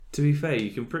To be fair,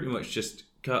 you can pretty much just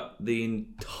cut the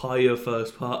entire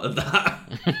first part of that.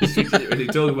 We didn't really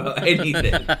talk about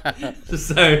anything.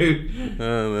 So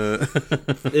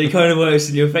it kind of works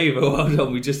in your favour. Well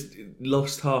done. We just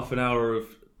lost half an hour of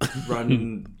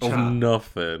random chat. Of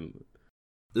nothing.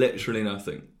 Literally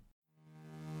nothing.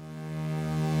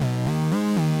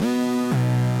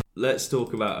 Let's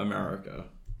talk about America.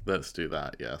 Let's do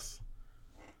that, yes.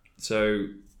 So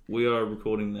we are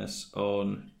recording this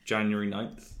on January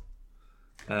 9th.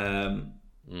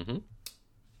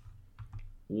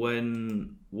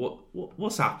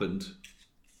 What's happened?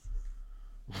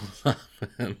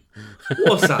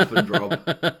 What's happened, Rob?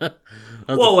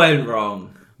 What went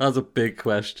wrong? That's a big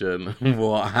question.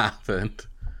 What happened?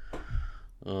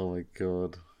 Oh my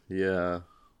god. Yeah.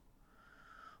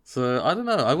 So, I don't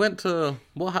know. I went to...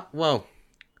 the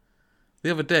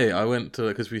other day I went to...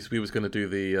 Because we was going to do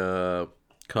the...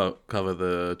 cover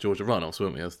the Georgia runoffs,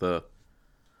 weren't we? As the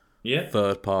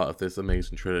third part of this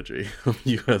amazing trilogy of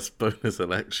US bonus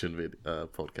election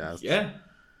podcast. Yeah.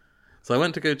 So I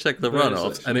went to go check the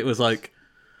runoffs, and it was like...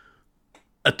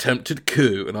 attempted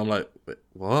coup. And I'm like, wait,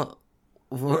 what?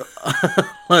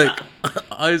 Like,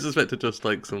 I was expecting just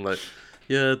like some like...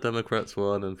 Yeah, Democrats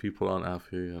won and people aren't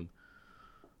happy and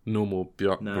normal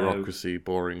bureaucracy,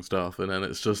 boring stuff. And then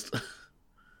it's just...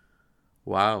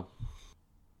 wow.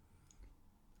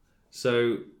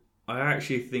 So, I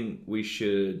actually think we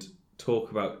should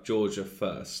talk about Georgia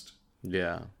first.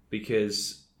 Yeah.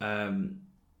 Because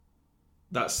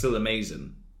that's still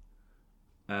amazing.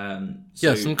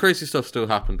 Yeah, some crazy stuff still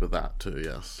happened with that too,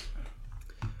 yes.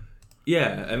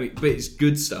 Yeah, I mean, but it's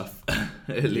good stuff,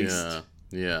 at least.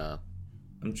 Yeah.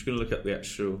 I'm just going to look up the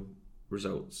actual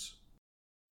results.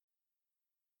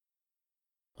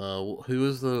 Who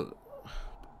was that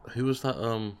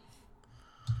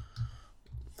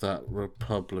that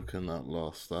Republican that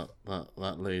lost,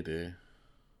 that lady?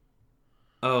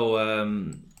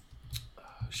 Oh,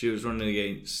 she was running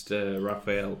against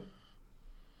Raphael.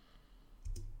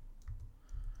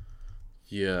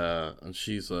 Yeah, and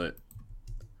she's like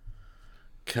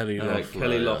Kelly Loeffler.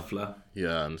 Kelly Loeffler.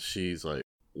 Yeah, and she's like...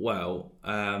 Well,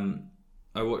 I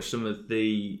watched some of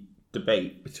the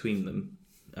debate between them,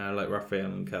 like Raphael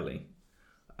and Kelly.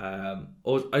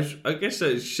 Or I guess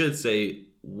I should say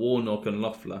Warnock and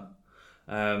Loeffler.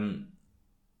 And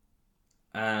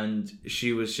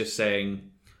she was just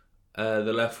saying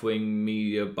the left-wing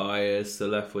media bias, the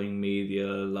left-wing media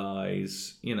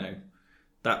lies,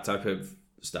 that type of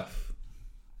stuff.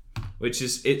 Which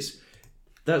is,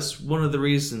 that's one of the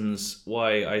reasons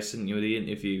why I sent you the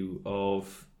interview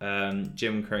of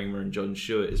Jim Cramer and Jon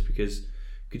Stewart, is because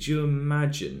could you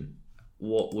imagine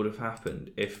what would have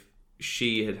happened if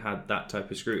she had had that type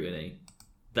of scrutiny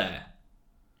there?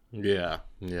 Yeah.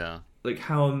 Like,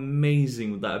 how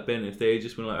amazing would that have been if they had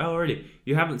just been like, oh, already,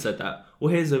 you haven't said that.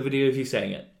 Well, here's a video of you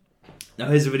saying it. Now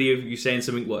here's a video of you saying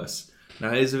something worse. Now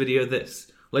here's a video of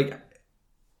this. Like,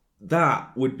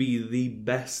 that would be the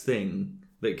best thing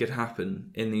that could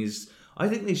happen in these. I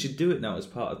think they should do it now as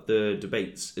part of the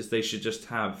debates, is they should just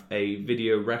have a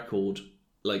video record,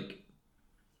 like,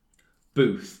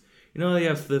 booth. They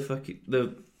have they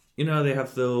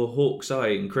have the hawk's eye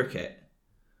in cricket,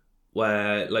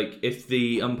 where, like, if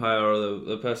the umpire or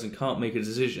the person can't make a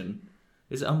decision,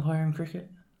 is it umpire in cricket?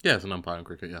 Yeah, it's an umpire in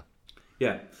cricket, yeah.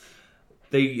 Yeah.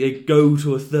 They go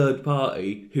to a third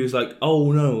party who's like,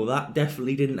 oh no, that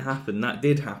definitely didn't happen, that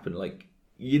did happen. Like,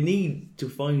 you need to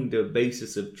find a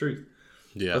basis of truth.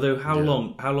 Yeah. Although, how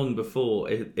long before,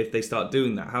 if they start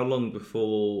doing that, how long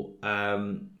before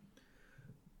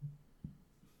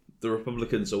the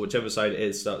Republicans, or whichever side it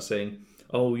is, start saying,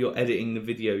 oh, you're editing the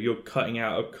video, you're cutting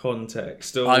out of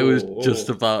context. I was just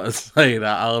about to say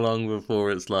that. How long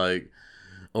before it's like,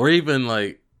 or even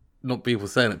like, not people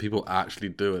saying it, people actually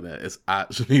doing it. It's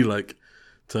actually like,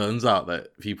 turns out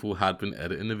that people had been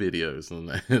editing the videos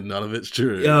and none of it's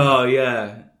true. Oh,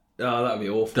 yeah. Oh, that'd be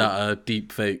awful. That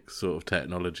deep fake sort of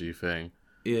technology thing.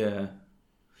 Yeah.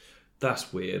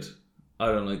 That's weird. I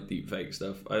don't like deep fake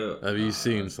stuff. Have you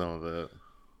seen some of it?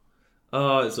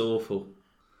 Oh, it's awful.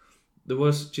 Do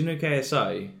you know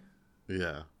KSI?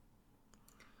 Yeah.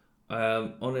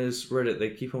 On his Reddit, they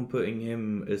keep on putting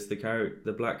him as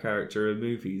the black character in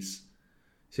movies.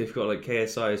 So you've got like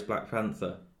KSI as Black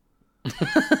Panther.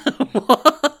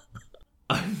 What?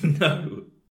 I know.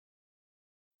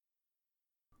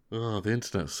 Oh, the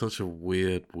internet's such a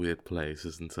weird place,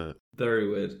 isn't it? Very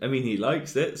weird. I mean, he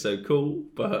likes it, so cool,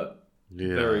 but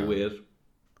very weird.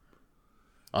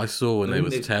 I saw when they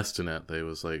was testing it, they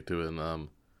was like doing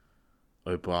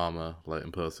Obama like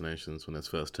impersonations when it's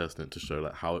first testing it to show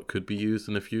like how it could be used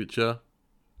in the future.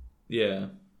 Yeah,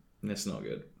 it's not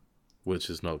good. Which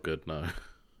is not good, no.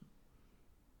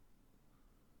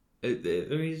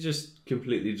 It just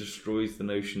completely destroys the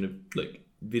notion of like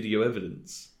video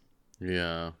evidence.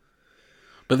 Yeah.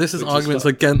 But this is Which is arguments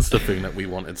against the thing that we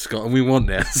wanted, Scott, and we want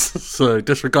this. So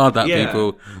disregard that, Yeah.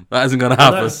 people. That isn't going to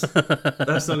Well, happen.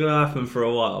 that's not going to happen for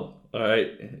a while. All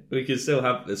right, we can still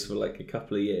have this for like a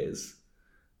couple of years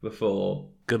before.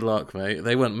 Good luck, mate.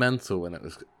 They went mental when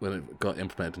it got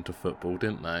implemented into football,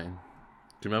 didn't they? Do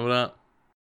you remember that?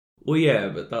 Well, yeah,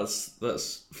 but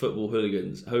that's football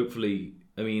hooligans. Hopefully,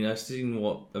 I mean, I've seen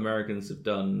what Americans have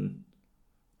done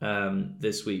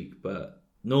this week, but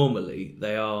normally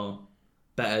they are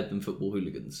better than football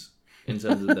hooligans in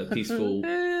terms of their peaceful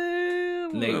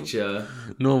nature.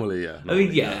 Normally, yeah. I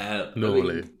mean, yeah.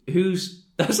 Normally. I mean,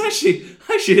 that's actually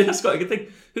that's quite a good thing.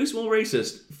 Who's more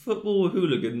racist, football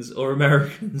hooligans or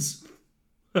Americans?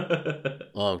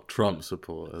 Oh, Trump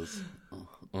supporters.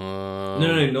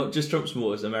 No, not just Trump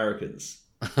supporters, Americans.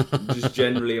 Just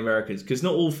generally Americans. Because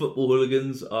not all football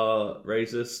hooligans are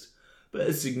racist, but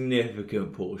a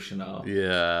significant portion are.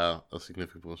 Yeah, a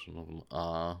significant portion of them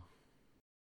are.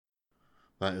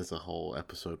 That is a whole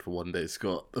episode for one day,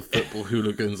 Scott. The football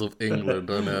hooligans of England,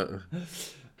 I know.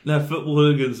 No, football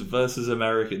hooligans versus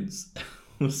Americans.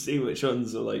 We'll see which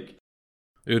ones are like...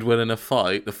 Who would win in a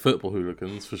fight? The football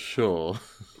hooligans, for sure.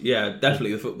 Yeah,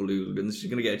 definitely the football hooligans. You're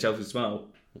going to get a Chelsea smile.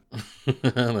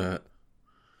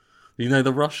 You know,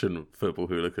 the Russian football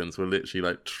hooligans were literally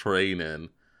like training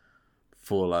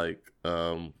for like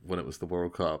when it was the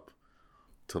World Cup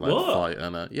to like fight,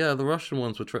 and yeah, the Russian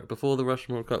ones were before the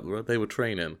Russian World Cup. They were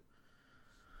training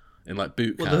in like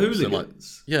boot camps, the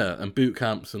hooligans. and boot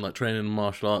camps and like training in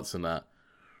martial arts and that,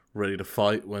 ready to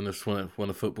fight when the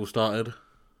football started.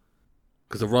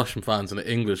 Because the Russian fans and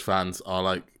the English fans are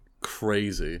like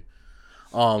crazy.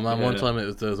 Oh man, one time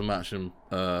there was a match in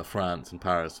France in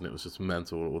Paris, and it was just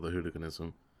mental, all the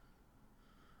hooliganism.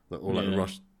 The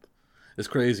Rush. It's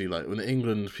crazy. Like when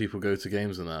England people go to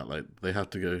games and that, like they have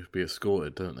to go be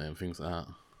escorted, don't they, and things like that.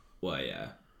 Well, yeah.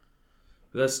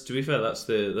 But to be fair, that's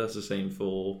the same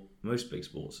for most big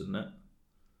sports, isn't it?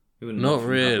 Not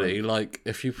really. Like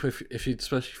if you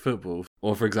especially football,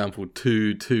 or for example,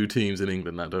 two teams in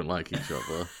England that don't like each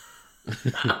other.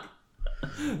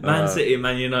 Man City and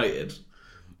Man United.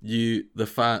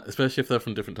 Especially if they're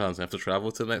from different towns, they have to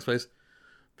travel to the next place.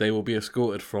 They will be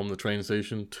escorted from the train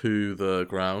station to the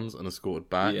grounds and escorted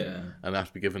back. Yeah. And they have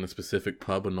to be given a specific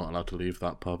pub and not allowed to leave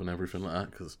that pub and everything like that,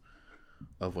 because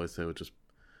otherwise they would just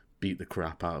beat the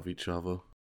crap out of each other.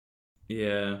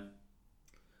 Yeah.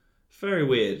 Very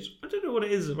weird. I don't know what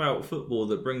it is about football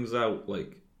that brings out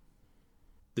like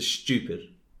the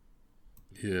stupid.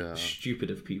 Yeah. Stupid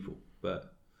of people.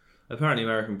 But apparently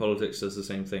American politics does the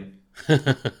same thing.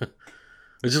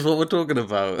 Which is what we're talking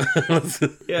about.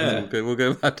 Yeah. We'll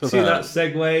go back to See that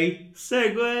segue?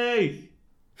 Segue!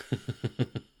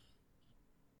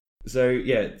 So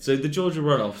the Georgia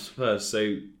runoffs first.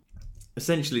 So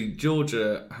essentially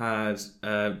Georgia had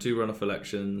two runoff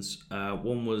elections.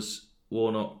 One was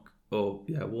Warnock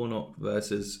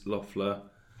versus Loeffler.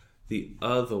 The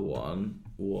other one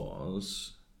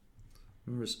was,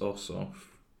 I remember it's Ossoff,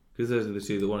 because those are the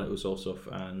two. The one it was Ossoff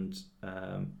and.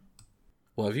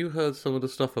 Well, have you heard some of the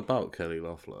stuff about Kelly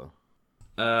Loeffler?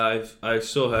 I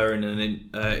saw her in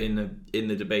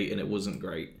the debate and it wasn't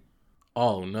great.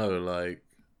 Oh no,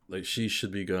 like she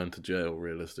should be going to jail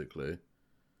realistically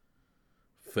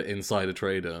for insider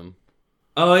trading.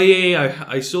 Oh yeah.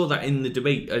 I saw that in the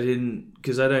debate. I didn't,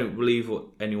 because I don't believe what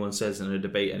anyone says in a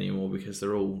debate anymore because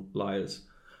they're all liars.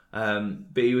 But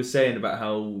he was saying about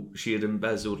how she had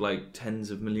embezzled like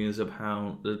tens of millions of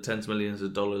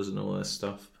dollars and all this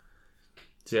stuff.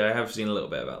 So yeah, I have seen a little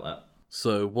bit about that.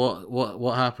 So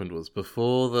what happened was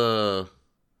before the...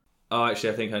 Oh,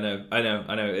 actually, I think I know.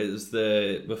 It was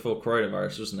before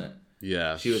coronavirus, wasn't it?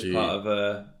 Yeah. She was part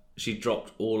of she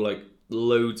dropped all like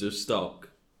loads of stock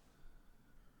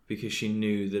because she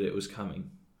knew that it was coming.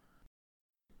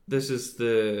 This is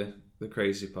the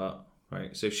crazy part,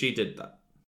 right? So she did that.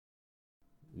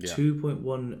 Yeah.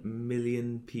 2.1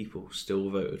 million people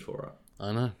still voted for her.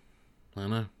 I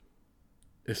know.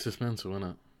 It's just mental, isn't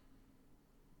it?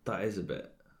 That is a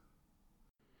bit.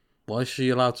 Why is she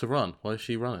allowed to run? Why is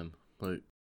she running? Like,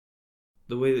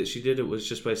 the way that she did it was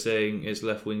just by saying it's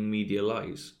left-wing media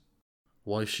lies.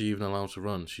 Why is she even allowed to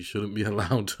run? She shouldn't be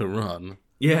allowed to run.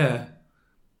 Yeah.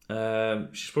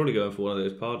 She's probably going for one of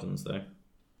those pardons, though.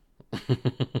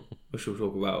 Which we'll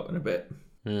talk about in a bit.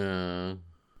 Yeah.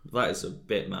 That is a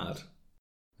bit mad.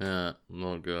 Yeah,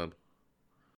 not good.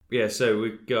 Yeah, so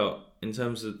we've got, in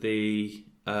terms of the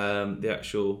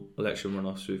actual election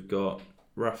runoffs, we've got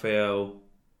Raphael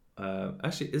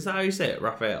Actually, is that how you say it?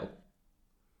 Raphael.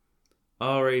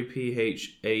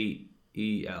 Raphael.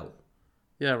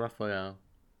 Yeah, Raphael.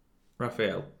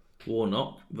 Raphael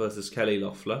Warnock versus Kelly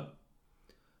Loeffler.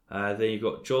 Then you've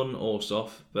got John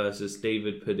Ossoff versus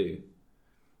David Perdue.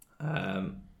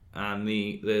 And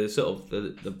the sort of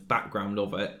the background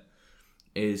of it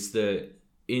is that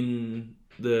in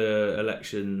the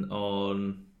election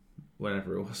on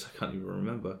whenever it was, I can't even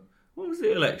remember. What was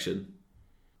the election?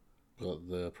 Got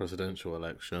the presidential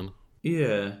election.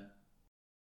 Yeah.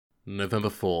 November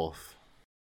 4th.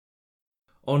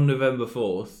 On November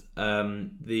 4th,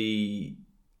 the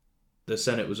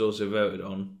Senate was also voted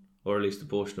on, or at least a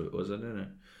portion of it was, I don't know.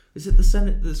 Is it the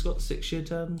Senate that's got 6-year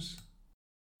terms?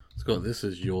 Scott, this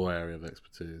is your area of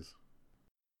expertise.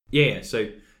 Yeah, so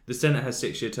the Senate has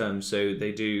 6-year terms, so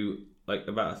they do, like,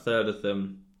 about a third of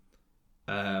them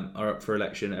are up for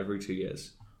election every 2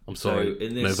 years. I'm sorry, so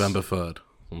November 3rd.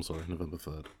 November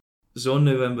 3rd. So on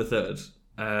November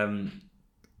 3rd,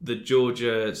 the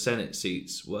Georgia Senate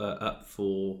seats were up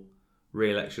for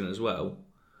re-election as well,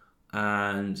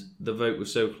 and the vote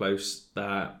was so close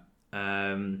that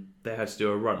they had to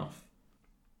do a runoff,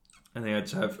 and they had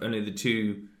to have only the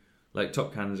two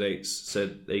top candidates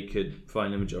said they could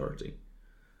find a majority.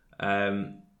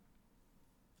 The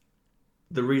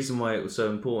reason why it was so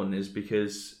important is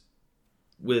because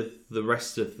with the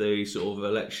rest of the sort of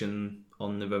election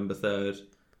on November 3rd,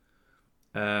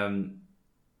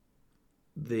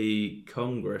 the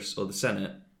Congress or the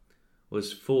Senate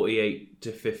was 48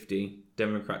 to 50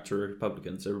 Democrat to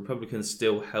Republican. So Republicans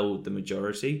still held the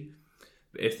majority.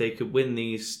 But if they could win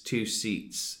these two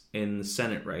seats in the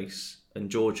Senate race in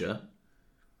Georgia,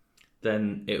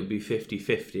 then it would be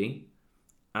 50-50.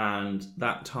 And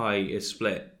that tie is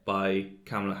split by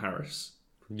Kamala Harris.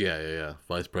 Yeah.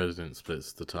 Vice President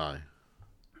splits the tie.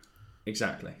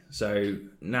 Exactly. So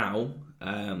now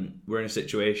we're in a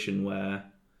situation where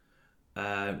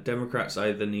Democrats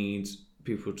either need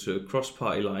people to cross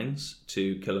party lines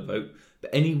to kill a vote,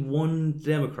 but any one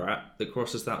Democrat that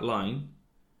crosses that line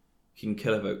can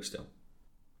kill a vote still.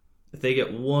 If they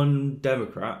get one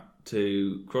Democrat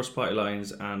to cross party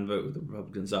lines and vote with the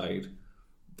Republican side,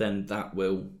 then that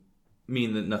will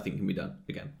mean that nothing can be done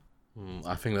again.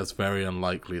 I think that's very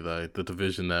unlikely, though. The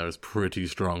division there is pretty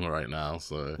strong right now.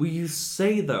 So, well, you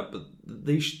say that, but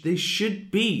they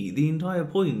should be. The entire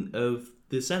point of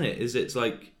the Senate is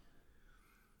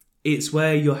it's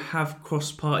where you have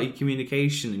cross-party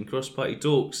communication and cross-party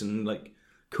talks and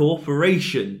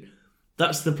cooperation.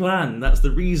 That's the plan. That's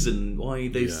the reason why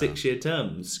there's 6-year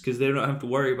terms, because they don't have to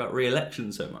worry about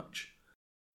re-election so much.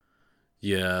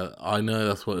 Yeah, I know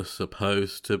that's what it's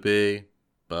supposed to be,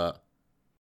 but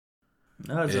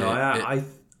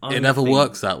it never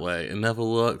works that way. It never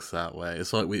works that way.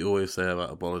 It's like we always say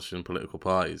about abolishing political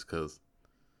parties, because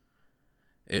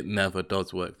it never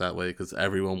does work that way, because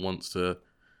everyone wants to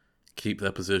keep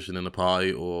their position in a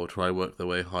party or try work their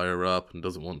way higher up and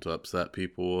doesn't want to upset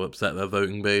people or upset their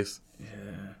voting base. Yeah.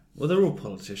 Well, they're all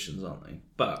politicians, aren't they?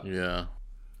 But yeah,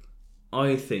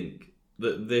 I think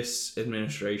that this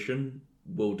administration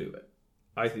will do it.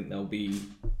 I think they'll be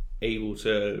able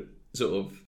to sort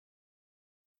of...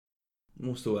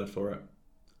 What's the word for it?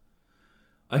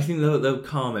 I think they'll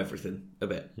calm everything a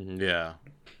bit. Yeah.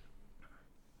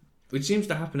 Which seems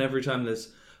to happen every time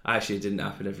there's... Actually, it didn't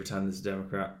happen every time there's a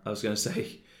Democrat. I was going to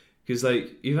say... Because,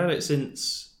 you've had it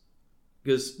since...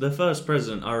 Because the first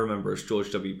president I remember is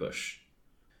George W. Bush.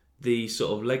 The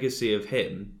sort of legacy of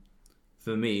him,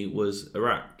 for me, was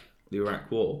Iraq. The Iraq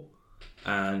War.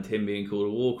 And him being called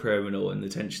a war criminal and the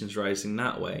tensions rising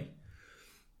that way.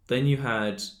 Then you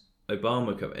had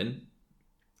Obama come in.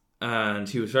 And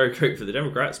he was very great for the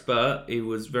Democrats, but he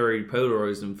was very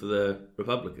polarizing for the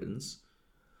Republicans.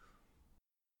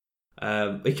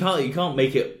 You can't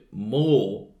make it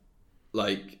more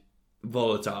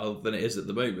volatile than it is at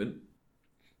the moment.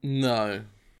 No,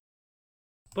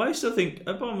 but I still think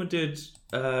Obama did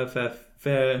a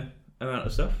fair amount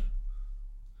of stuff.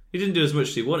 He didn't do as much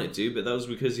as he wanted to, but that was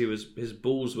because his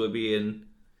balls were being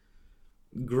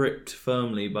gripped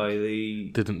firmly by the...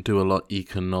 Didn't do a lot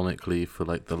economically for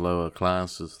the lower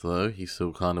classes, though. He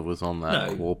still kind of was on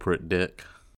that corporate dick.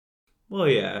 Well,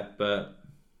 yeah, but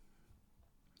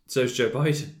so's Joe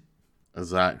Biden.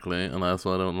 Exactly, and that's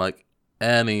why I don't like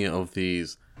any of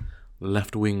these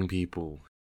left-wing people.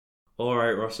 All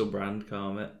right, Russell Brand,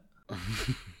 calm it.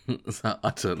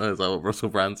 I don't know, is that what Russell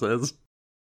Brand says?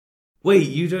 Wait,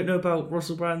 you don't know about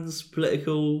Russell Brand's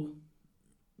political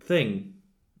thing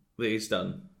that he's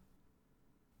done?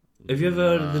 Have you ever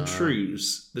heard of the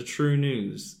Trues? The True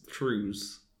News?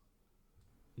 Trues?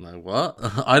 No, what?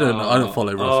 I don't know. I don't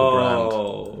follow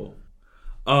Russell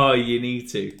Brand. Oh, you need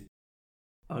to.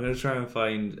 I'm going to try and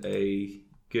find a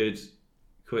good,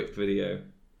 quick video.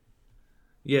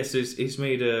 Yes, he's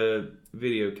made a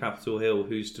video, Capitol Hill,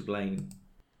 Who's to Blame?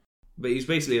 But he's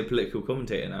basically a political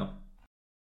commentator now.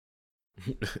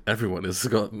 Everyone is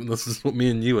got. This is what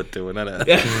me and you are doing, isn't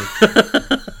it?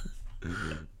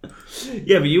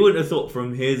 Yeah, but you wouldn't have thought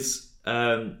from his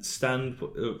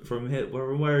standpoint, from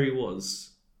where he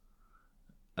was.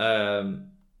 Yeah.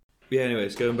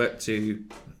 Anyways, going back to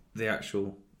the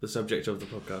subject of the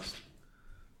podcast,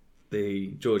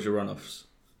 the Georgia runoffs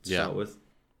to start with.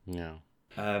 Yeah.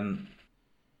 Have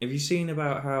you seen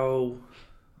about how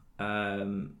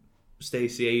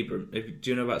Stacey Abrams? Do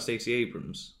you know about Stacey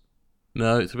Abrams?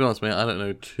 No, to be honest, mate, I don't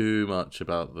know too much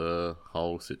about the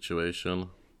whole situation.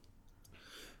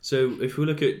 So if we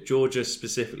look at Georgia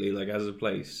specifically, like as a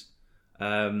place,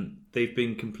 they've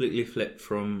been completely flipped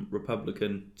from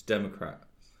Republican to Democrat.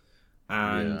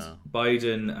 And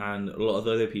Biden and a lot of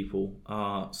other people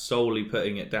are solely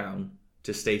putting it down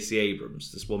to Stacey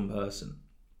Abrams, this one person.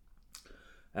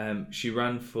 She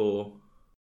ran for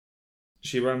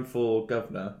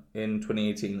governor in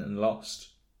 2018 and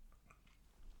lost.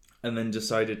 And then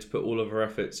decided to put all of her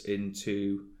efforts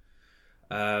into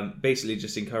basically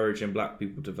just encouraging black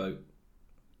people to vote.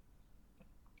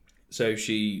 So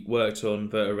she worked on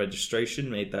voter registration,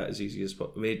 made that as easy as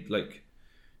possible.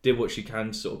 Did what she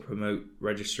can to sort of promote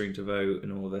registering to vote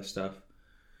and all this stuff.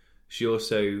 She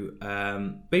also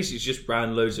basically just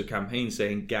ran loads of campaigns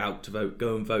saying, get out to vote,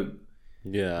 go and vote.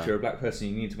 Yeah. If you're a black person,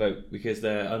 you need to vote because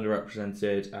they're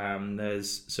underrepresented and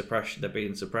there's suppression, they're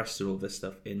being suppressed and all this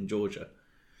stuff in Georgia.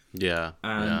 Yeah.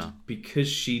 And because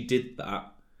she did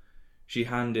that, she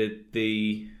handed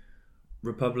the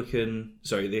the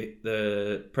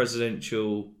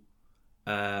presidential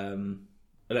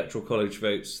electoral college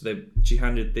votes. She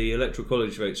handed the electoral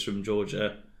college votes from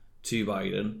Georgia to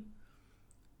Biden,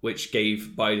 which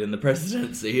gave Biden the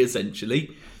presidency,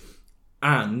 essentially.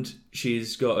 And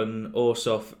she's gotten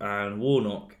Ossoff and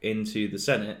Warnock into the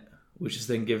Senate, which has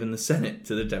then given the Senate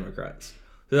to the Democrats.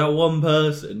 So that one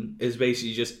person is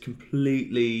basically just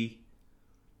completely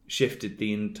shifted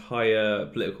the entire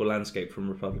political landscape from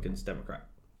Republican to Democrat.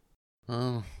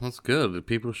 Oh, that's good.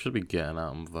 People should be getting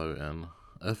out and voting.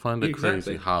 I find it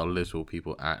crazy how little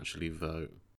people actually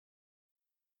vote.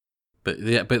 But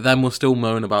then we'll still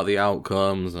moan about the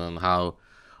outcomes and how,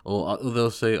 or they'll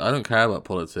say, I don't care about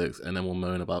politics, and then we'll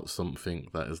moan about something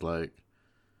that is like,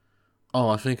 oh,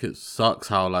 I think it sucks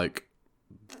how, like,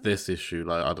 this issue,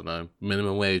 like, I don't know,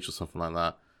 minimum wage or something like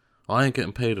that. I ain't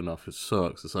getting paid enough, it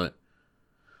sucks. It's like,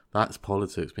 that's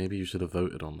politics. Maybe you should have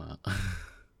voted on that.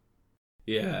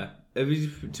 Yeah. I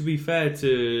mean, to be fair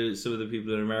to some of the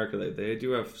people in America, they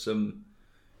do have some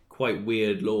quite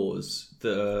weird laws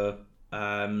that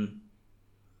are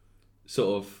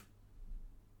sort of,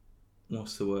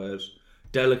 what's the word,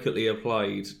 delicately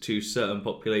applied to certain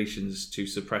populations to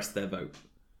suppress their vote.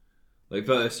 Like,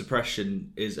 voter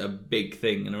suppression is a big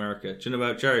thing in America. Do you know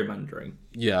about gerrymandering?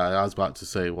 Yeah, I was about to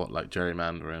say, what, like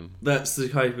gerrymandering? That's the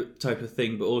type of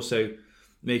thing, but also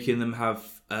making them have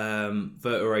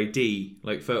voter ID,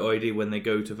 like photo ID when they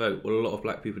go to vote. Well, a lot of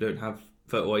black people don't have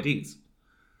photo IDs.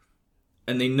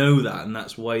 And they know that, and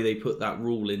that's why they put that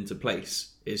rule into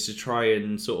place, is to try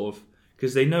and sort of...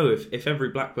 Because they know if every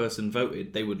black person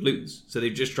voted, they would lose. So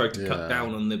they've just tried to cut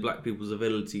down on the black people's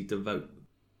ability to vote.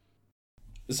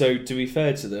 So to be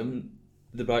fair to them,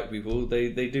 the black people, they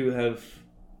do have...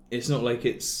 It's not like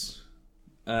it's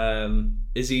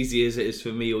as easy as it is for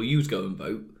me or you to go and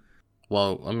vote.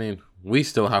 Well, I mean, we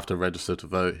still have to register to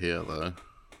vote here, though.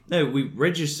 No, we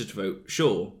register to vote,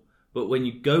 sure. But when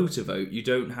you go to vote, you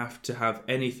don't have to have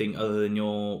anything other than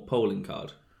your polling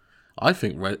card. I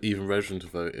think even registering to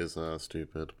vote is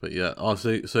stupid. But yeah,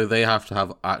 so they have to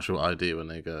have actual ID when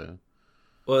they go.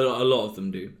 Well, a lot of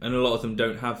them do. And a lot of them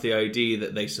don't have the ID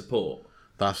that they support.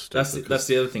 That's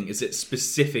the other thing, is it's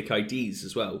specific IDs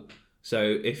as well.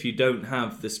 So if you don't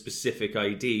have the specific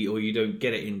ID or you don't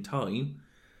get it in time,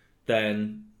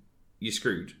 then you're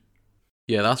screwed.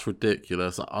 Yeah, that's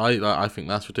ridiculous. I think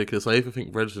that's ridiculous. I even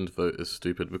think registering to vote is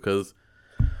stupid because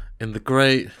in the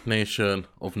great nation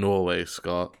of Norway,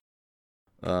 Scott,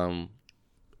 when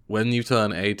you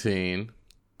turn 18,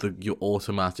 you're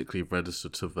automatically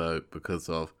registered to vote because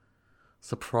of,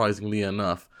 surprisingly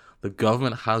enough, the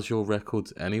government has your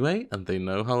records anyway, and they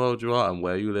know how old you are and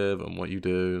where you live and what you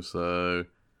do, so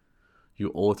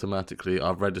you automatically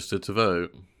are registered to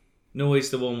vote.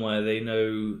 Norway's the one where they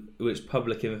know it's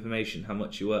public information how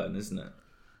much you earn, isn't it?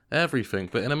 Everything,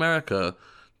 but in America,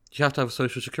 you have to have a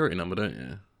social security number, don't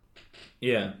you?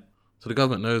 Yeah. So the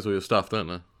government knows all your stuff, don't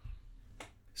they?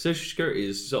 Social security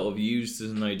is sort of used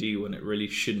as an ID when it really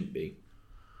shouldn't be.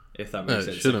 If that makes No, it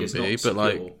sense. shouldn't it's be, not but secure.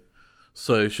 like,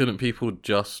 so shouldn't people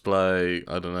just like,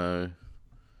 I don't know,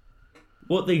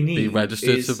 What they need be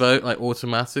registered to vote like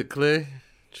automatically?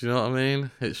 Do you know what I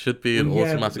mean? It should be an Well, yeah, but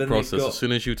automatic then they've process. As got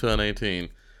soon as you turn 18,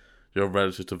 you're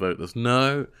registered to vote. There's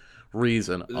no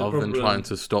reason the other than problem. trying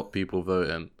to stop people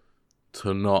voting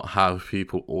to not have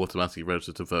people automatically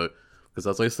registered to vote. Because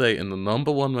as I say, in the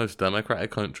number one most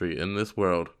democratic country in this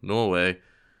world, Norway,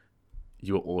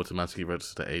 you are automatically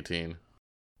registered at 18.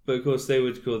 But of course, they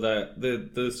would call that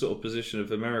the sort of position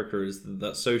of America is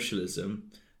that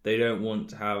socialism. They don't want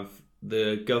to have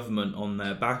the government on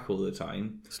their back all the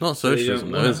time. It's not So they don't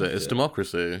socialism, though, wanna is it? have It's to.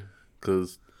 democracy.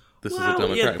 Because this is a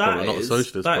Well, yeah, democratic problem, not a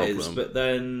socialist that problem. is. But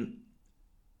then,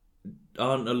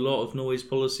 aren't a lot of Norway's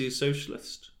policies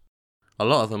socialist? A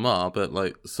lot of them are, but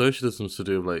like socialism's to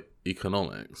do with like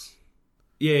economics.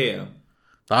 Yeah.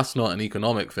 That's not an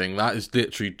economic thing. That is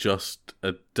literally just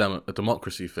a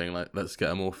democracy thing. Like, let's get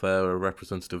a more fair,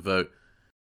 representative vote.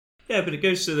 Yeah, but it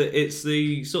goes to it's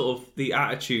the sort of the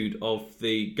attitude of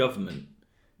the government.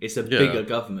 It's a bigger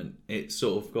government. It's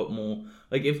sort of got more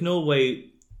like if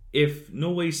Norway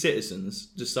citizens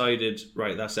decided,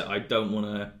 right, that's it. I don't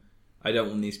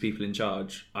want these people in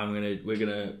charge. We're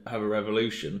gonna have a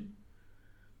revolution.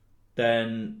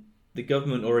 Then the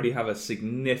government already have a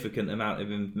significant amount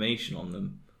of information on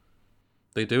them.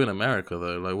 They do in America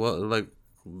though. Like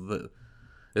what?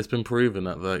 It's been proven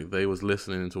that like they was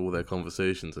listening to all their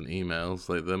conversations and emails.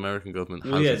 Like the American government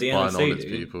has the spying on NSA its do.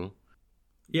 people.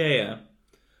 Yeah.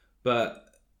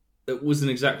 But it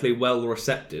wasn't exactly well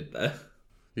recepted there.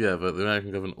 Yeah, but the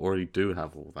American government already do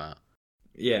have all that.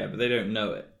 Yeah, but they don't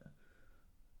know it.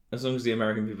 As long as the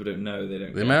American people don't know, they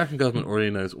don't. The American government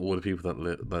already knows all the people that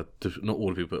live. Not all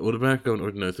the people, but all the American government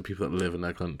already knows the people that live in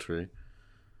their country.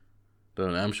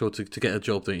 Don't I'm sure to get a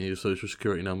job, don't you need a social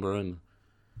security number and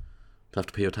to have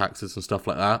to pay your taxes and stuff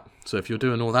like that. So if you're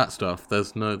doing all that stuff,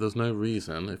 there's no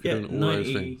reason if you're doing all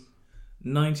those things.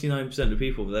 99% of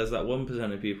people, but there's that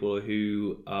 1% of people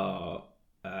who are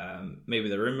maybe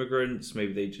they're immigrants,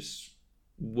 maybe they just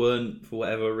weren't for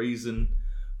whatever reason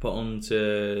put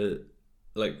onto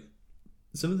like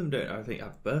some of them don't I think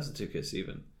have birth certificates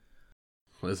even.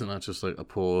 Well, isn't that just like a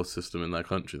poor system in their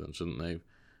country then? Shouldn't they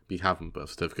be having birth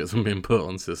certificates and being put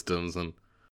on systems? And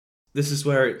this is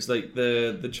where it's like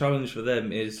the challenge for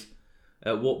them is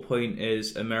at what point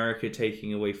is America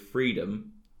taking away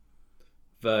freedom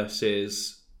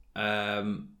versus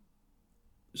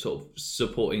sort of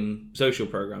supporting social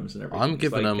programs and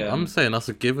everything. I'm saying that's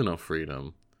a giving of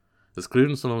freedom.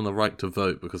 Excluding someone the right to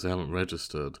vote because they haven't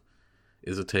registered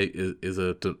is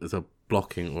a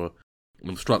blocking or an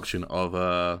obstruction of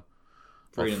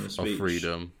freedom of speech. Of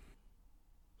freedom.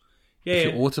 Yeah,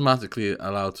 if you're automatically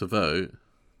allowed to vote,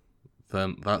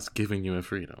 then that's giving you a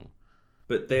freedom.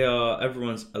 But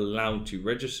everyone's allowed to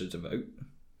register to vote.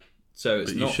 So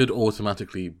it's you should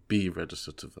automatically be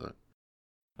registered to vote.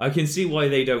 I can see why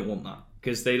they don't want that.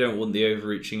 Because they don't want the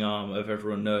overreaching arm of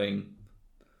everyone knowing,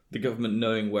 the government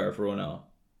knowing where everyone are.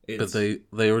 But they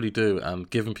already do, and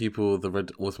giving people the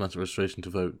automatic registration to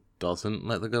vote doesn't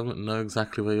let the government know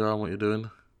exactly where you are and what you're doing.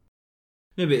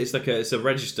 No, but it's like it's a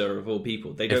register of all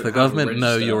people. They don't. If the government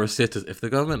know you're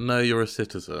a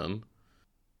citizen,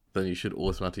 then you should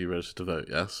automatically register to vote.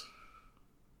 Yes.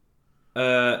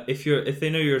 If they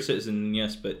know you're a citizen,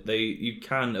 yes, but you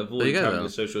can avoid having a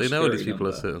social security number. They know all these people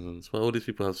are citizens. Well, all these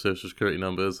people have social security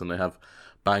numbers, and they have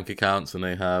bank accounts, and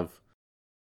they pay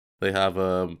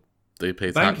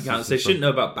taxes. Bank accounts. They shouldn't know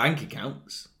about bank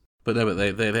accounts. But no,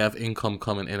 but they have income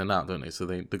coming in and out, don't they? So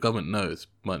the government knows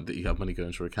that you have money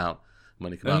going to your account,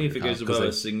 money coming out. Only if it goes above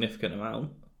a significant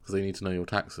amount. Because they need to know your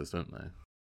taxes, don't they?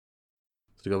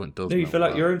 So the government does. No, you fill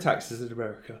out your own taxes in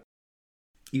America.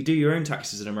 You do your own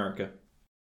taxes in America.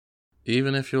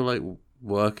 Even if you're like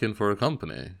working for a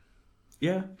company.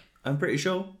 Yeah, I'm pretty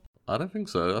sure. I don't think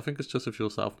so. I think it's just if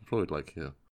you're self-employed, like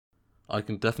here. I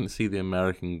can definitely see the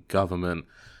American government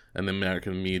and the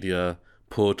American media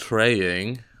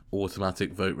portraying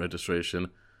automatic vote registration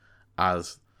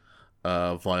as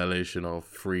a violation of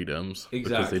freedoms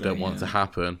because they don't want it to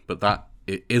happen, but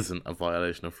it isn't a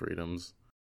violation of freedoms.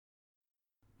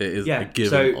 It is a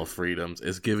giving of freedoms.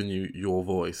 It's giving you your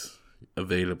voice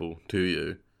available to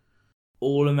you.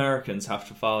 All Americans have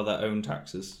to file their own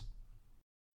taxes.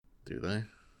 Do they?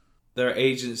 There are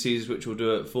agencies which will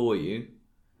do it for you,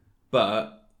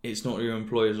 but it's not your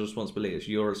employer's responsibility. It's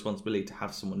your responsibility to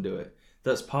have someone do it.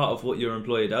 That's part of what your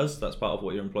employer does.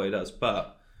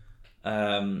 But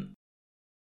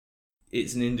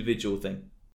it's an individual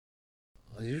thing.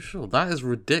 Are you sure? That is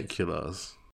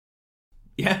ridiculous.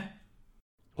 Yeah.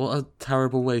 What a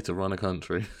terrible way to run a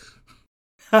country.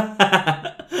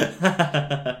 Now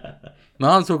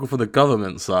I'm talking for the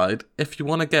government side. If you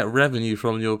want to get revenue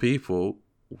from your people,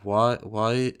 why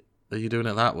are you doing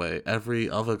it that way? Every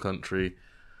other country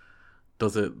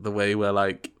does it the way where,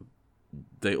 like,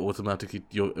 they automatically,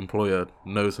 your employer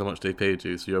knows how much they paid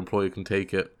you, so your employer can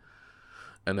take it,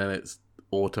 and then it's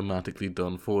automatically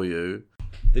done for you.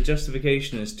 The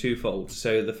justification is twofold.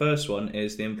 So the first one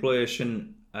is the employer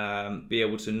shouldn't be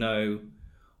able to know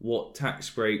what tax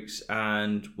breaks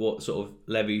and what sort of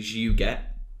levies you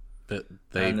get. But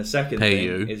they and the second pay thing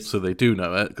you, is, so they do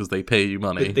know it because they pay you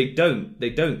money. But they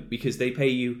don't because they pay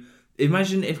you.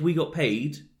 Imagine if we got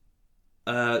paid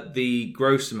the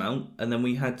gross amount and then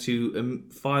we had to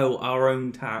file our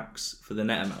own tax for the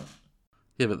net amount.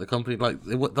 Yeah, but the company,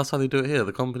 that's how they do it here.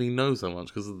 The company knows how much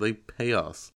because they pay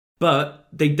us. But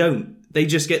they don't. They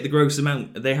just get the gross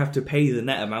amount. They have to pay the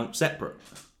net amount separate.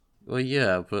 Well,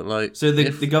 yeah, but so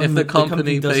if the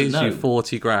company pays know, you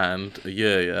 40 grand a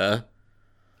year,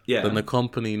 yeah, then the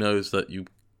company knows that you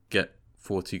get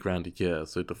 40 grand a year,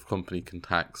 so the company can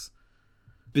tax.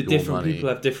 But your different money. people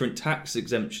have different tax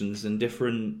exemptions and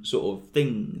different sort of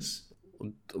things.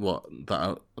 What, that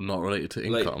are not related to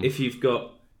income? Like if you've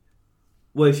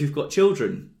got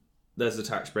children, there's a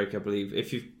tax break, I believe.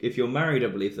 If you're married, I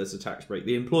believe there's a tax break.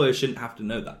 The employer shouldn't have to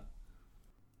know that.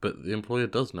 But the employer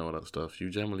does know all that stuff. You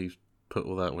generally put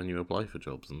all that when you apply for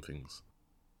jobs and things.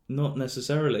 Not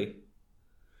necessarily.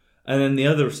 And then the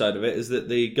other side of it is that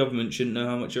the government shouldn't know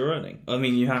how much you're earning. I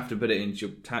mean, you have to put it into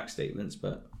your tax statements,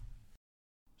 but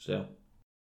still.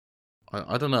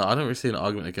 I don't know. I don't really see an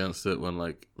argument against it when,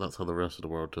 like, that's how the rest of the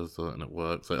world does it and it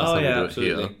works. Like, that's Oh, how yeah, we do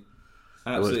absolutely. it here.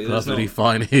 Absolutely. It works perfectly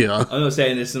fine here. I'm not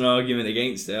saying it's an argument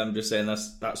against it. I'm just saying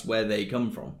that's where they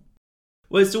come from.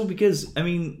 Well, it's all because, I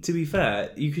mean, to be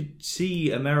fair, you could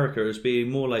see America as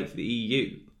being more like the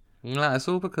EU. Nah, it's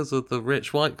all because of the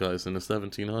rich white guys in the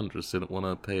 1700s didn't want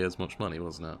to pay as much money,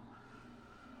 wasn't it?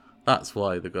 That's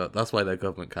why their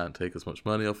government can't take as much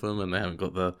money off them, and they haven't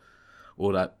got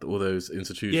all those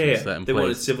institutions set in place. They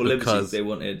wanted civil liberties. They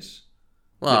wanted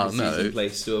liberties in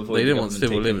place to avoid they didn't the want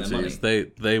civil taking their liberties.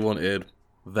 money. They wanted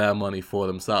their money for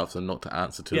themselves and not to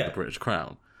answer to the British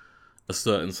Crown. A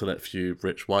certain select few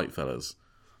rich white fellas.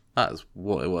 That's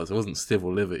what it was. It wasn't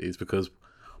civil liberties because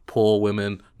poor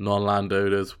women,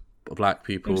 non-landowners, black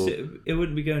people... It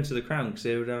wouldn't be going to the Crown because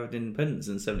they would have had independence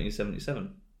in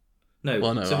 1777.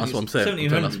 No, that's what I'm saying.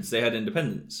 1700s they had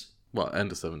independence. Well,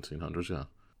 end of 1700s, yeah.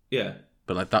 Yeah.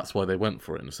 But like that's why they went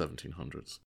for it in the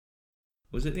 1700s.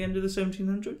 Was it the end of the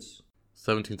 1700s?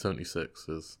 1776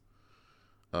 is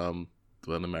when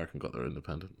America got their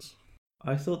independence.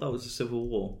 I thought that was a civil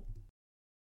war.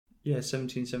 Yeah,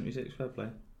 1776, fair play.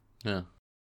 Yeah.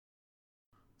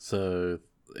 So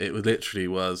it literally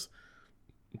was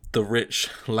the rich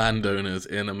landowners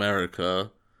in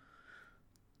America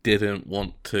didn't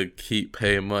want to keep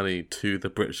paying money to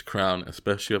the British Crown,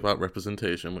 especially about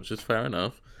representation, which is fair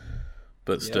enough.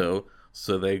 But still,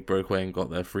 so they broke away and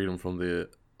got their freedom from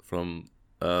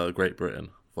Great Britain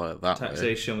via that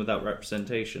taxation without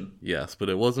representation. Yes, but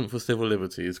it wasn't for civil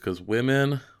liberties because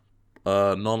women,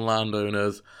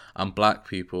 non-landowners, and black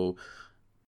people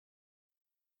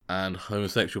and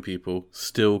homosexual people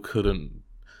still couldn't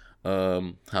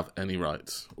have any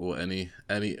rights or any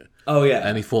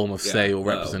form of say or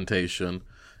representation.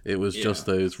 It was just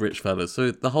those rich fellas. So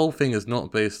the whole thing is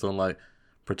not based on like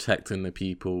protecting the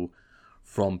people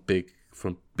from big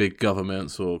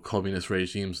governments or communist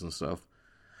regimes and stuff.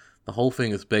 The whole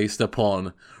thing is based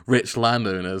upon rich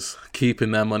landowners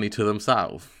keeping their money to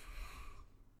themselves.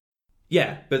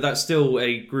 Yeah, but that's still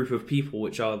a group of people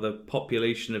which are the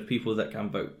population of people that can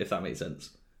vote, if that makes sense.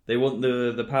 They want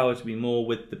the power to be more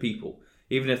with the people,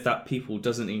 even if that people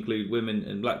doesn't include women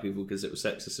and black people because it was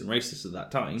sexist and racist at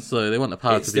that time. So they want the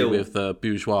power to be with the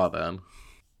bourgeois then?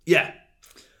 Yeah,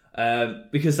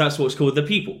 because that's what's called the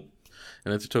people.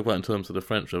 And then to talk about in terms of the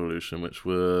French Revolution, which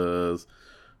was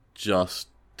just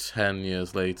 10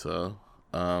 years later,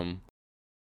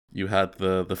 you had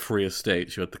the three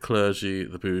estates. You had the clergy,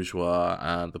 the bourgeois,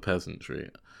 and the peasantry,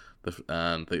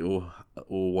 and they all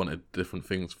wanted different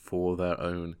things for their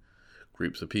own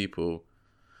groups of people.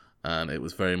 And it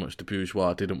was very much the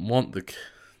bourgeois wanted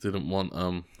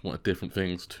different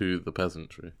things to the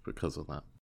peasantry because of that.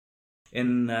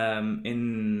 In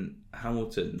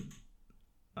Hamilton,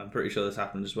 I'm pretty sure this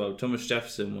happened as well. Thomas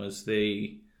Jefferson was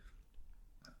the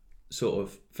sort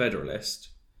of federalist.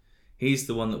 He's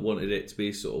the one that wanted it to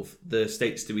be sort of the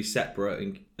states to be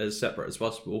separate as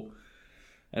possible.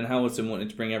 And Hamilton wanted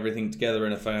to bring everything together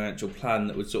in a financial plan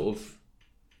that would sort of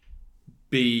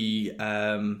be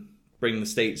bring the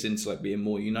states into like being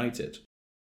more united.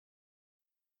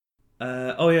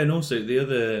 And also the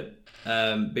other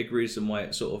big reason why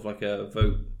it's sort of like a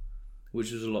vote,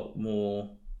 which was a lot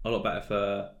better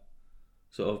for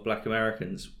sort of Black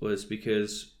Americans, was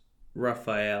because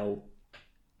Raphael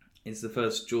is the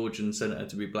first Georgian senator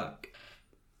to be black.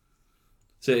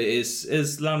 So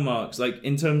it's landmarks, like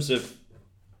in terms of,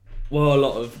 well,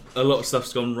 a lot of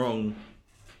stuff's gone wrong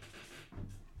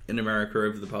in America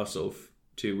over the past sort of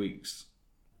 2 weeks.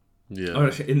 Yeah. Oh,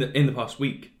 in the past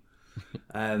week.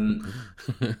 It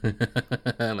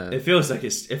feels like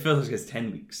it's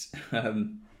 10 weeks.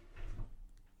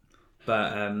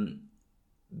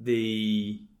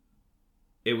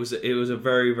 It was a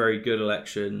very, very good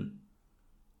election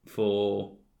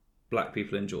for black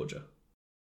people in Georgia,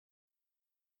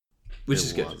 which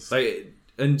is good. Like,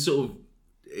 and sort of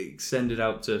extended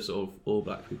out to sort of all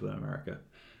black people in America.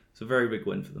 It's a very big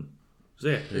win for them. So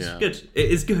yeah, it's good.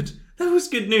 It is good. That was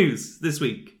good news this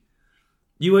week.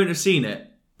 You won't have seen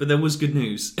it, but there was good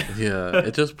news. Yeah,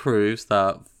 it just proves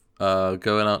that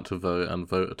going out to vote and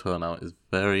voter turnout is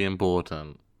very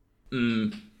important.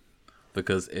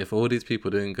 Because if all these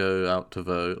people didn't go out to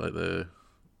vote,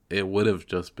 it would have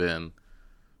just been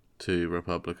 2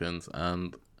 Republicans,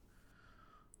 and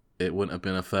it wouldn't have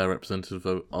been a fair representative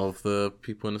vote of the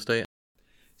people in the state.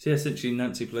 So yeah, essentially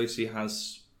Nancy Pelosi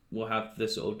will have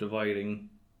this sort of dividing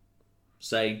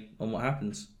say on what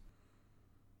happens.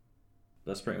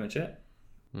 That's pretty much it.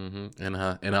 Mm-hmm. In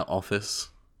her office.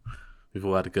 We've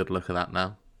all had a good look at that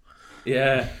now.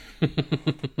 Yeah.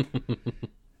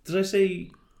 Did I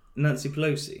say Nancy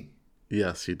Pelosi?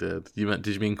 Yes, you did. Did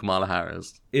you mean Kamala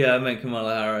Harris? Yeah, I meant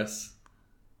Kamala Harris.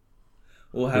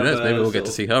 Who knows? Maybe we'll get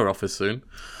to see her office soon.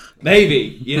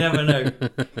 Maybe. You never know.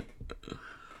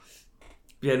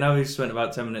 Yeah, now we've spent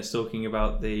about 10 minutes talking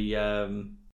about the...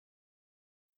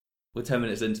 We're 10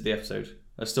 minutes into the episode.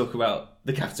 Let's talk about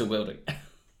the Capitol building.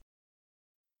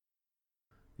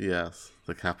 Yes,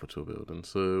 the Capitol building.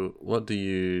 So, what do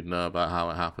you know about how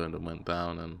it happened and went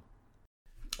down? And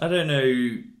I don't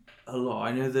know a lot.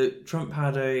 I know that Trump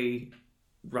had a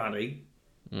rally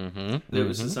that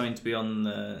was assigned to be on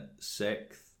the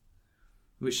 6th,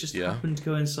 which just happened to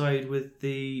coincide with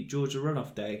the Georgia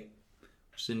runoff day,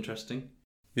 which is interesting.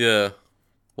 Yeah.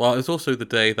 Well, it's also the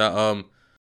day that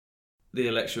the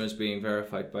election was being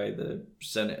verified by the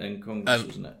Senate and Congress,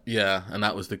 wasn't it? Yeah, and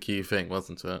that was the key thing,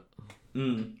 wasn't it?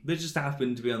 But it just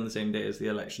happened to be on the same day as the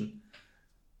election.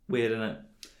 Weird, isn't it?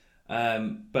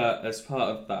 But as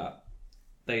part of that,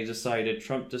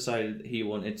 Trump decided that he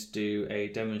wanted to do a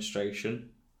demonstration.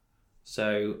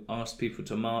 So asked people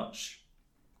to march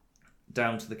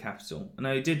down to the Capitol. And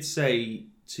I did say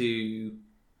to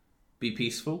be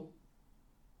peaceful,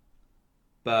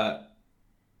 but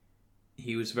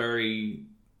he was very...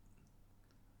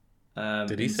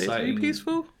 did he say to be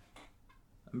peaceful?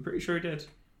 I'm pretty sure he did.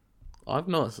 I've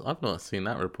not seen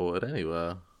that reported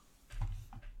anywhere.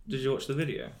 Did you watch the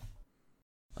video?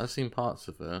 I've seen parts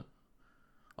of it.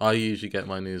 I usually get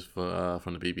my news from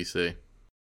the BBC.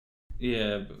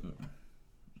 Yeah, but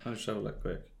I'll just have a look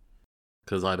quick.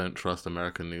 Because I don't trust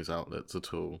American news outlets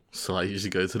at all, so I usually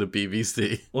go to the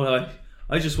BBC. Well,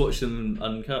 I just watched them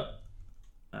uncut.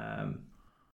 I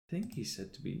think he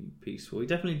said to be peaceful. He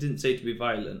definitely didn't say to be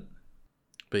violent.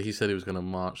 But he said he was going to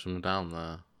march them down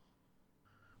there.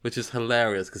 Which is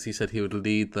hilarious, because he said he would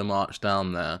lead the march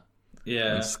down there.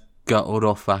 Yeah. And scuttled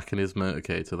off back in his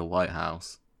motorcade to the White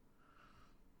House.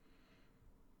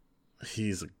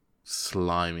 He's a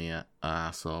slimy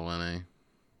asshole, isn't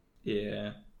he?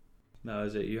 Yeah. That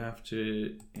was it. You have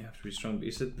to be strong. But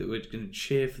he said that we're going to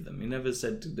cheer for them. He never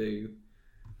said to do...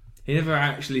 He never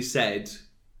actually said,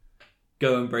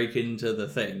 go and break into the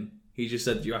thing. He just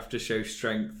said you have to show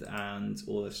strength and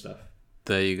all this stuff.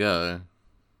 There you go.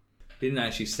 He didn't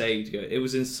actually say to go. It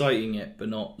was inciting it, but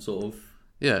not sort of...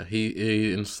 Yeah, he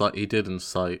did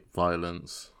incite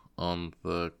violence on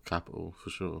the Capitol,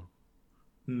 for sure.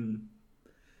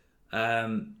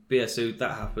 But yeah, so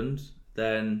that happened.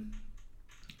 Then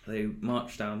they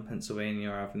marched down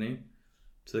Pennsylvania Avenue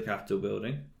to the Capitol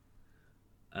building.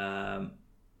 And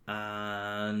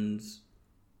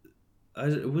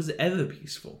was it ever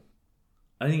peaceful?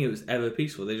 I think it was ever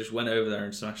peaceful. They just went over there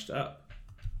and smashed it up.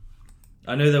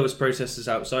 I know there was protesters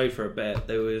outside for a bit.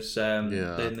 There was then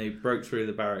they broke through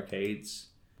the barricades.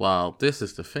 Wow, this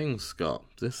is the thing, Scott.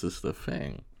 This is the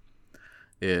thing.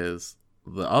 Is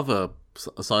the other,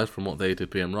 aside from what they did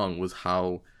being wrong, was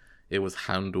how it was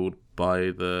handled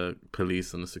by the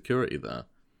police and the security there,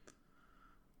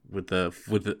 with the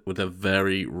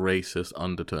very racist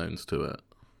undertones to it.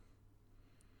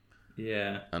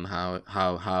 Yeah. And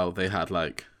how they had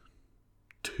like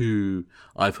two.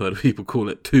 I've heard people call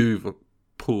it two for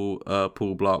Paul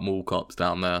Blart Mall cops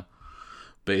down there,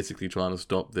 basically trying to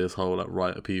stop this whole like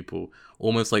riot of people.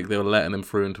 Almost like they were letting them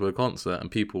through into a concert,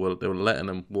 and they were letting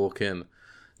them walk in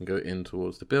and go in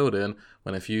towards the building.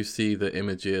 When if you see the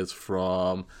images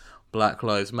from Black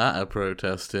Lives Matter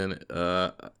protesting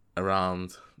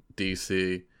around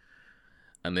DC,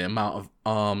 and the amount of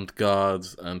armed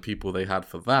guards and people they had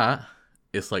for that,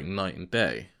 it's like night and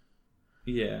day.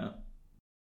 Yeah.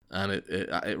 And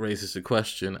it raises the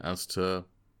question as to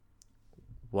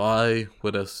why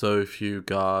were there so few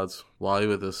guards? Why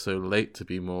were there so late to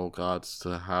be more guards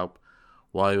to help?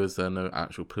 Why was there no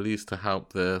actual police to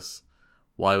help this?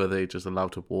 Why were they just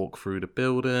allowed to walk through the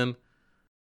building?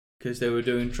 Because they were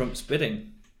doing Trump's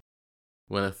bidding.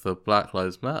 When if the Black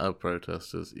Lives Matter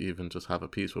protesters even just have a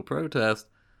peaceful protest,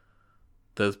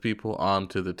 there's people armed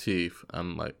to the teeth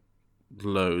and like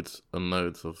loads and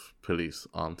loads of police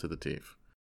armed to the teeth.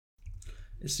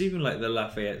 It's even like the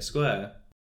Lafayette Square.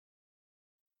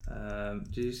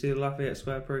 Did you see the Lafayette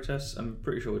Square protests? I'm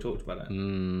pretty sure we talked about it.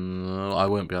 No, I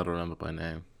won't be able to remember by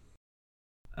name.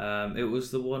 It was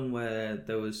the one where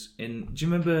there was do you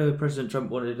remember President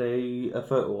Trump wanted a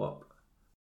photo op?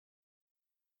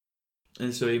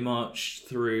 And so he marched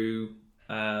through.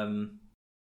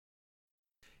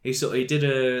 He did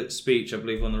a speech, I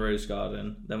believe, on the Rose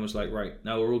Garden. Then was like, right,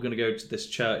 now we're all going to go to this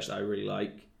church that I really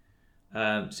like,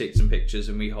 take some pictures,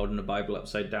 and we holding the Bible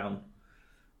upside down.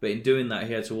 But in doing that,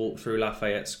 he had to walk through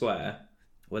Lafayette Square,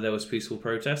 where there was peaceful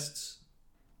protests.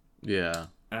 Yeah.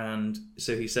 And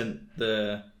so he sent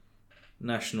the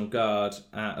National Guard.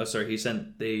 He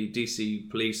sent the DC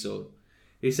police, or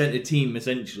he sent a team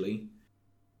essentially,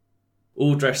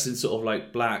 all dressed in sort of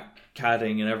like black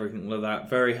cadding and everything like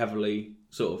that, very heavily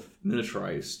sort of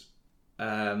militarized,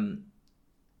 to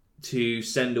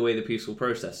send away the peaceful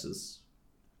protesters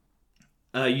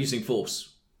using force.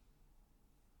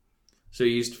 So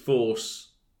he used force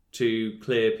to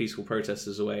clear peaceful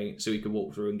protesters away so he could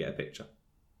walk through and get a picture.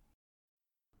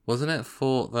 Wasn't it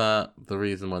thought that the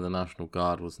reason why the National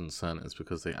Guard wasn't sent is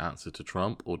because they answered to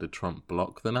Trump, or did Trump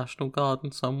block the National Guard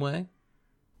in some way?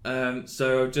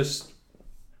 So I've just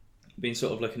been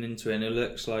sort of looking into it, and it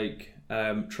looks like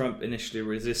Trump initially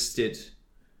resisted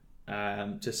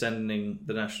to sending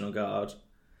the National Guard,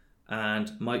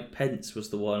 and Mike Pence was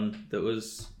the one that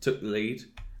took the lead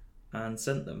and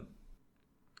sent them.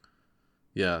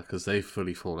 Yeah, because they've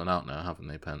fully fallen out now, haven't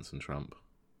they, Pence and Trump?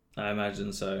 I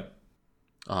imagine so.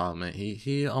 Oh, mate,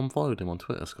 he unfollowed him on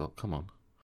Twitter, Scott, come on.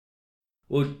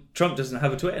 Well, Trump doesn't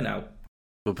have a Twitter now.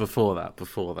 But before that.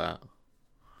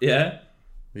 Yeah?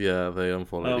 Yeah, they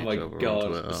unfollowed each other on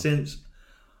Twitter.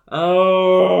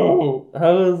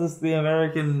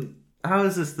 How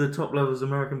is this the top levels of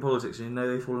American politics, and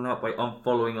they've fallen out by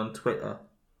unfollowing on Twitter?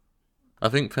 I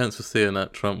think Pence was seeing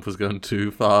that Trump was going too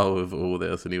far with all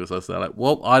this, and he was just like,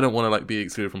 well, I don't want to be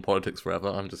excluded from politics forever.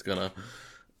 I'm just gonna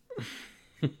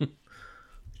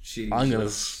I'm gonna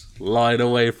slide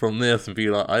away from this and be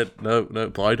like, no,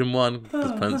 Biden won,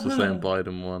 because Pence was saying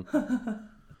Biden won.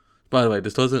 By the way,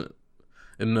 this doesn't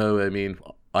in no way mean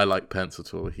I like Pence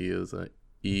at all. He is an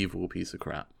evil piece of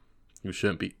crap who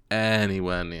shouldn't be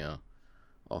anywhere near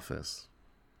office.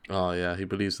 Oh yeah, he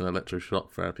believes in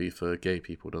electroshock therapy for gay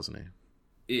people, doesn't he?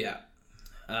 Yeah.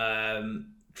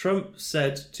 Trump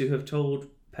said to have told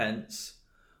Pence,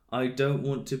 "I don't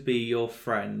want to be your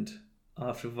friend,"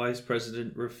 after Vice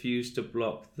President refused to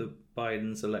block the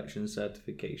Biden's election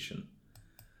certification.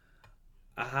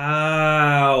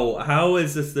 How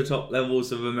is this the top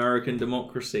levels of American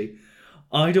democracy?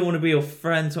 I don't want to be your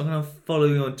friend, so I'm going to follow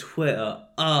you on Twitter.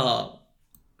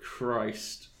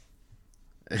 Christ.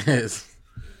 It's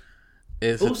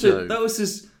also,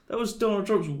 that was Donald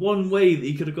Trump's one way that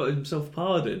he could have got himself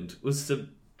pardoned, was to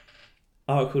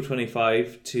Article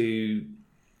 25 to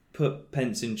put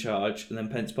Pence in charge, and then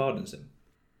Pence pardons him.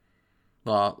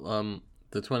 But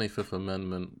the 25th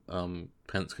Amendment,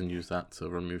 Pence can use that to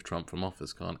remove Trump from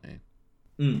office, can't he?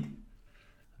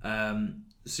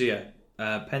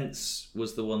 Pence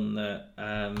was the one that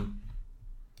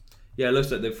it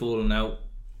looks like they've fallen out,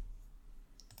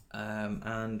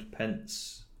 and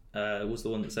Pence was the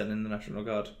one that sent in the National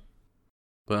Guard.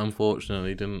 But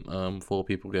unfortunately, didn't 4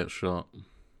 people get shot?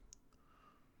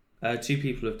 2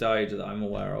 people have died that I'm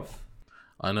aware of.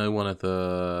 I know one of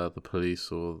the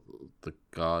police or the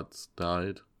guards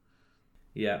died.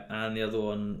 Yeah, and the other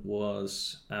one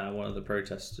was one of the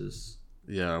protesters.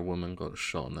 Yeah, a woman got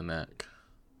shot in the neck.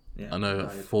 Yeah, I know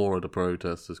 4 of the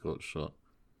protesters got shot.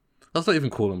 Let's not even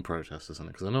call them protesters, isn't it?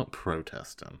 Because they're not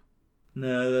protesting.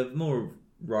 No, they're more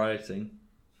rioting.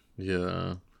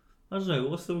 Yeah. I don't know,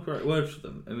 what's the correct word for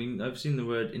them? I mean, I've seen the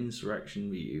word insurrection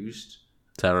be used.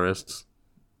 Terrorists.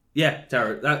 Yeah,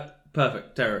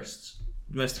 perfect. Terrorists.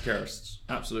 Domestic terrorists.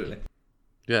 Absolutely.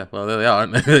 Yeah, well, there they are,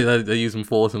 aren't they? They're using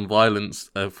force and violence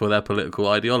for their political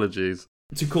ideologies.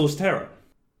 To cause terror.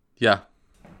 Yeah.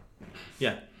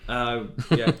 Yeah.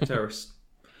 Terrorists.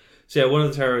 So yeah, one of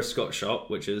the terrorists got shot,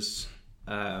 which is,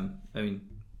 I mean,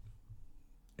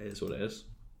 it is what it is.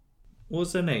 What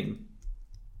was their name?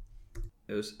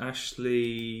 It was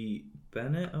Ashley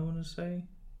Bennett, I want to say.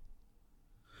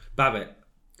 Babbitt.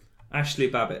 Ashley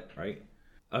Babbitt, right?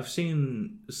 I've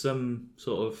seen some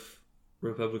sort of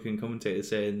Republican commentator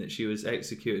saying that she was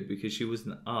executed because she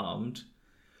wasn't armed,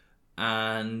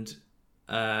 and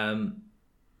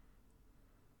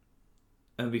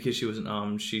because she wasn't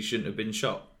armed, she shouldn't have been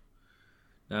shot.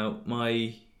 Now,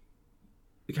 my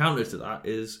counter to that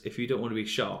is, if you don't want to be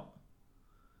shot,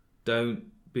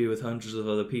 don't be with hundreds of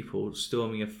other people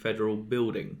storming a federal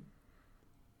building.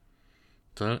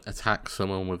 Don't attack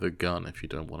someone with a gun if you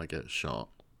don't want to get shot.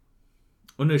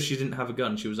 Oh no, she didn't have a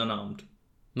gun. She was unarmed.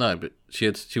 No, but she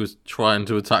was trying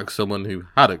to attack someone who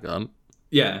had a gun.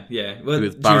 Yeah. Well, who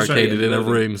was barricaded in a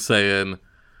room saying,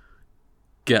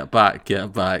 "Get back,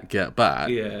 get back, get back."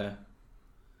 Yeah.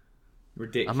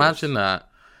 Ridiculous. Imagine that.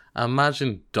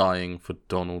 Imagine dying for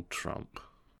Donald Trump.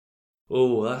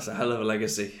 Oh, that's a hell of a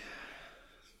legacy.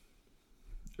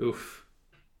 Oof.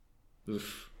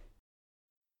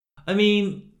 I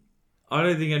mean, I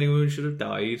don't think anyone should have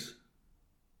died,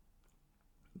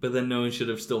 but then no one should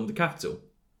have stormed the Capitol.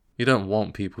 You don't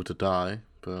want people to die,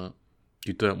 but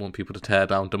you don't want people to tear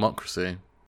down democracy.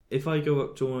 If I go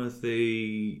up to one of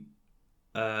the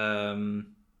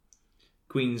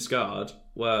Queen's Guard,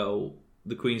 well,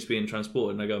 the Queen's being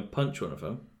transported, and I go and punch one of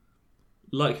them,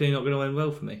 likely not going to end well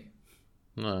for me.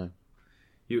 No.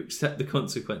 You accept the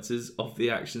consequences of the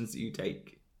actions that you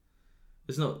take.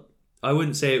 It's not... I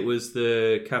wouldn't say it was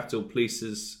the Capitol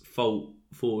Police's fault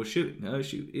for shooting her.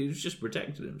 He was just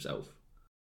protecting himself.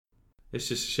 It's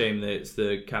just a shame that it's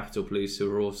the Capitol Police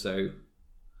who are also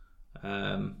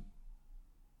not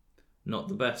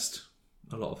the best.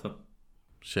 A lot of them.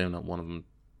 Shame that one of them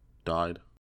died.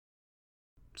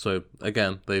 So,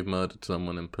 again, they've murdered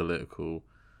someone in political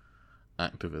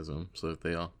activism, so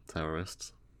they are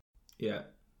terrorists. Yeah.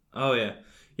 Oh, yeah.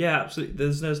 Yeah, absolutely.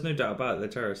 There's no doubt about it. They're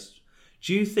terrorists.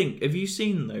 Do you think... Have you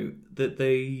seen, though, that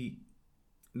the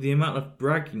amount of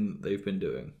bragging that they've been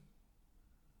doing?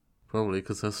 Probably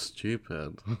because they're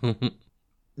stupid.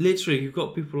 Literally, you've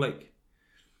got people like...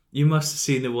 You must have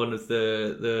seen the one of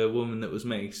the woman that was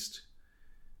maced.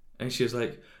 And she was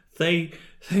like, they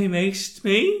maced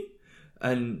me?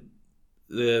 And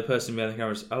the person behind the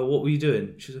camera was, oh, what were you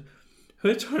doing? She was like,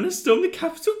 we're trying to storm the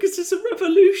Capitol because it's a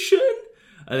revolution.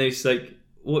 And then she's like,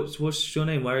 what's your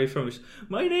name? Where are you from? She's,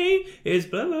 my name is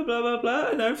blah, blah, blah, blah, blah,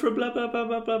 and I'm from blah, blah, blah,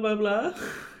 blah, blah, blah, blah.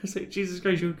 It's like, Jesus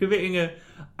Christ, you're committing an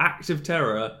act of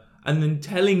terror and then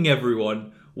telling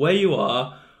everyone where you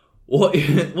are, what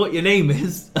your name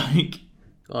is. Like,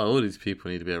 oh, all these people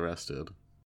need to be arrested.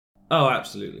 Oh,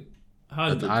 absolutely.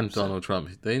 100%. And Donald Trump.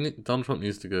 Donald Trump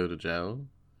needs to go to jail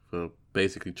for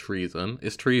basically treason.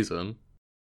 It's treason.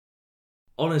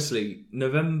 Honestly,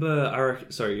 January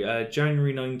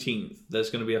 19th, there's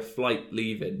going to be a flight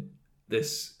leaving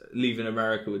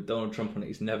America with Donald Trump on it.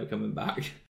 He's never coming back.